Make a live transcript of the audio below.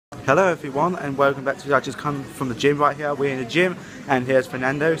Hello everyone and welcome back to I just come from the gym right here. We're in the gym and here's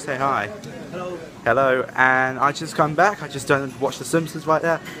Fernando. Say hi. Hello. Hello, and I just come back. I just done watch The Simpsons right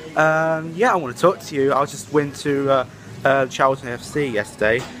there. Yeah, I want to talk to you. I just went to Charlton FC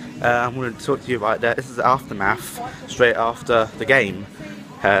yesterday. I want to talk to you right there. This is the aftermath straight after the game.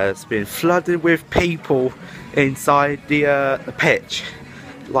 It's been flooded with people inside the pitch,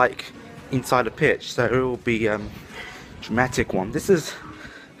 like inside the pitch. So it will be dramatic one. This is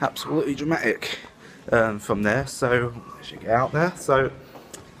absolutely dramatic from there. So I should get out there. So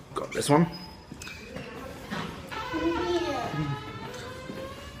got this one.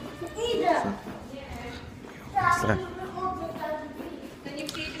 So,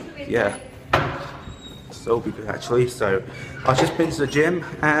 yeah, so be good actually. So I've just been to the gym.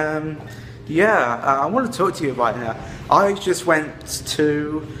 Yeah, I want to talk to you right now. I just went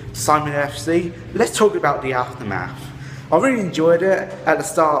to Sidemen FC. Let's talk about the aftermath. I really enjoyed it at the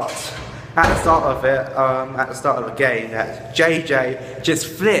start. At the start of the game, that JJ just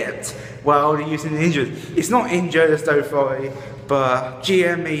flipped while using the injured. It's not injured as though but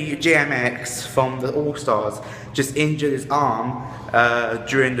GMX from the All-Stars just injured his arm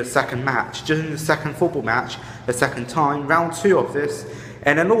during the second match, during the second football match, the second time, round 2 of this,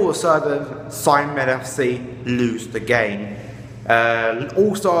 and then all of a sudden, Sidemen FC lose the game.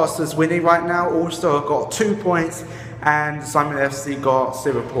 All-Stars is winning right now. All-Stars got 2 points, and Sidemen FC got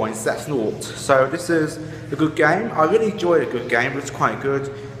 0 points. That's naught. So this is a good game. I really enjoyed a good game. It was quite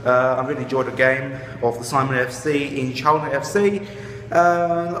good. I really enjoyed the game of the Sidemen FC in Charlton FC.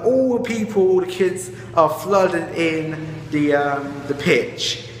 All the people, the kids, are flooded in the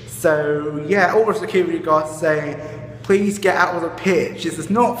pitch. So yeah, all the security guards saying, "Please get out of the pitch. This is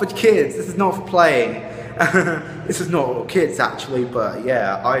not for kids. This is not for playing." This is not for kids actually, but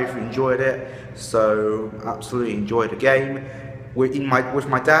yeah, I've enjoyed it. So absolutely enjoyed the game. With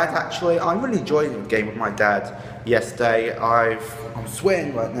my dad actually. I really enjoyed the game with my dad yesterday. I'm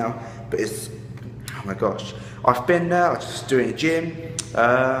sweating right now, but it's, oh my gosh. I've been there, I was just doing a gym.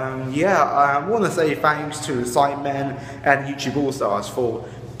 Yeah, I want to say thanks to the Sidemen and YouTube All-Stars for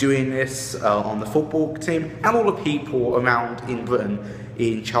doing this on the football team and all the people around in Britain,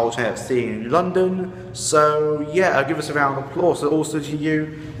 in Charlton FC in London. So yeah, I'll give us a round of applause. Also to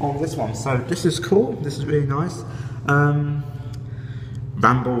you on this one. So this is cool. This is really nice.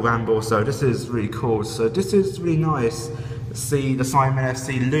 Ramble. So this is really cool. So this is really nice to see the Sidemen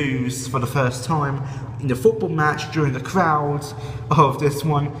FC lose for the first time in the football match during the crowds of this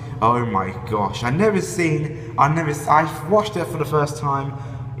one. Oh my gosh! I've watched it for the first time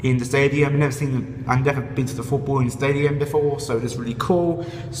in the stadium. I've never been to the football in the stadium before, so it's really cool.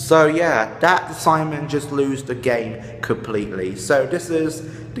 So yeah, the Sidemen just lose the game completely. So this is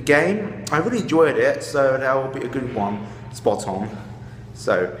the game. I really enjoyed it, so that will be a good one, spot on.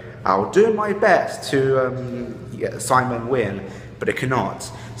 So I'll do my best to get the Sidemen win, but it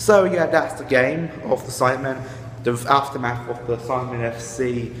cannot. So yeah, that's the game of the Sidemen, the aftermath of the Sidemen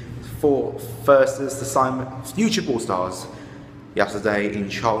FC versus the YouTube All-Stars yesterday in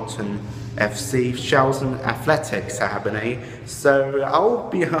Charlton FC, Charlton Athletics happening. So I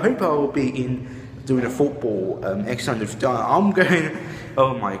hope I will be in doing a football next time. I'm going,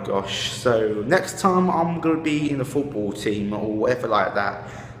 oh my gosh, so next time I'm going to be in the football team or whatever like that.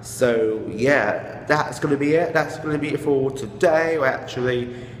 So yeah, that's going to be it. That's going to be it for today, or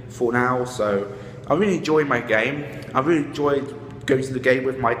actually for now. So I really enjoyed my game. I really enjoyed going to the game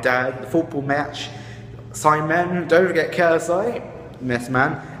with my dad, the football match. Sidemen, don't forget KSI, yes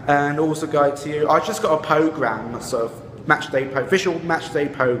man, and also guide to you. I just got a program, sort of official match day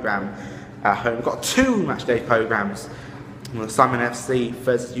program at home. I've got 2 match day programs. Sidemen FC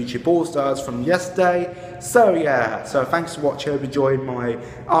versus YouTube All-Stars from yesterday. So yeah, so thanks for watching. I hope you enjoyed my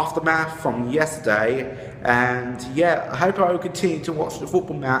aftermath from yesterday, and yeah, I hope I will continue to watch the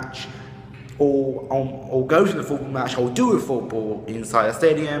football match, or go to the football match, or do a football inside the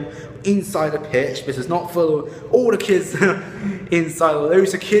stadium, inside the pitch. This is not for all the kids inside,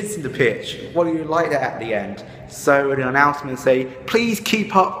 loads of kids in the pitch. What do you like that at the end? So the announcement say, please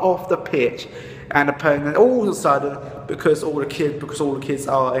keep up off the pitch. And all of a sudden, because all the kids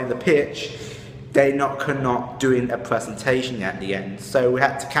are in the pitch, they're not doing a presentation at the end. So we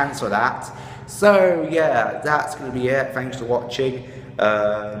had to cancel that. So yeah, that's going to be it. Thanks for watching.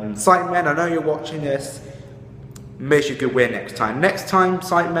 Sidemen, I know you're watching this. Make sure you can win next time. Next time,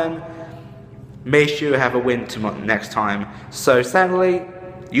 Sidemen, make sure you have a win tomorrow next time. So sadly,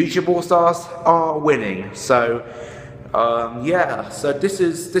 YouTube All-Stars are winning. So yeah, so this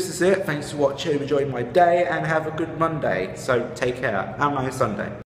is it. Thanks for watching. Enjoy my day and have a good Monday. So take care. Have a nice Sunday.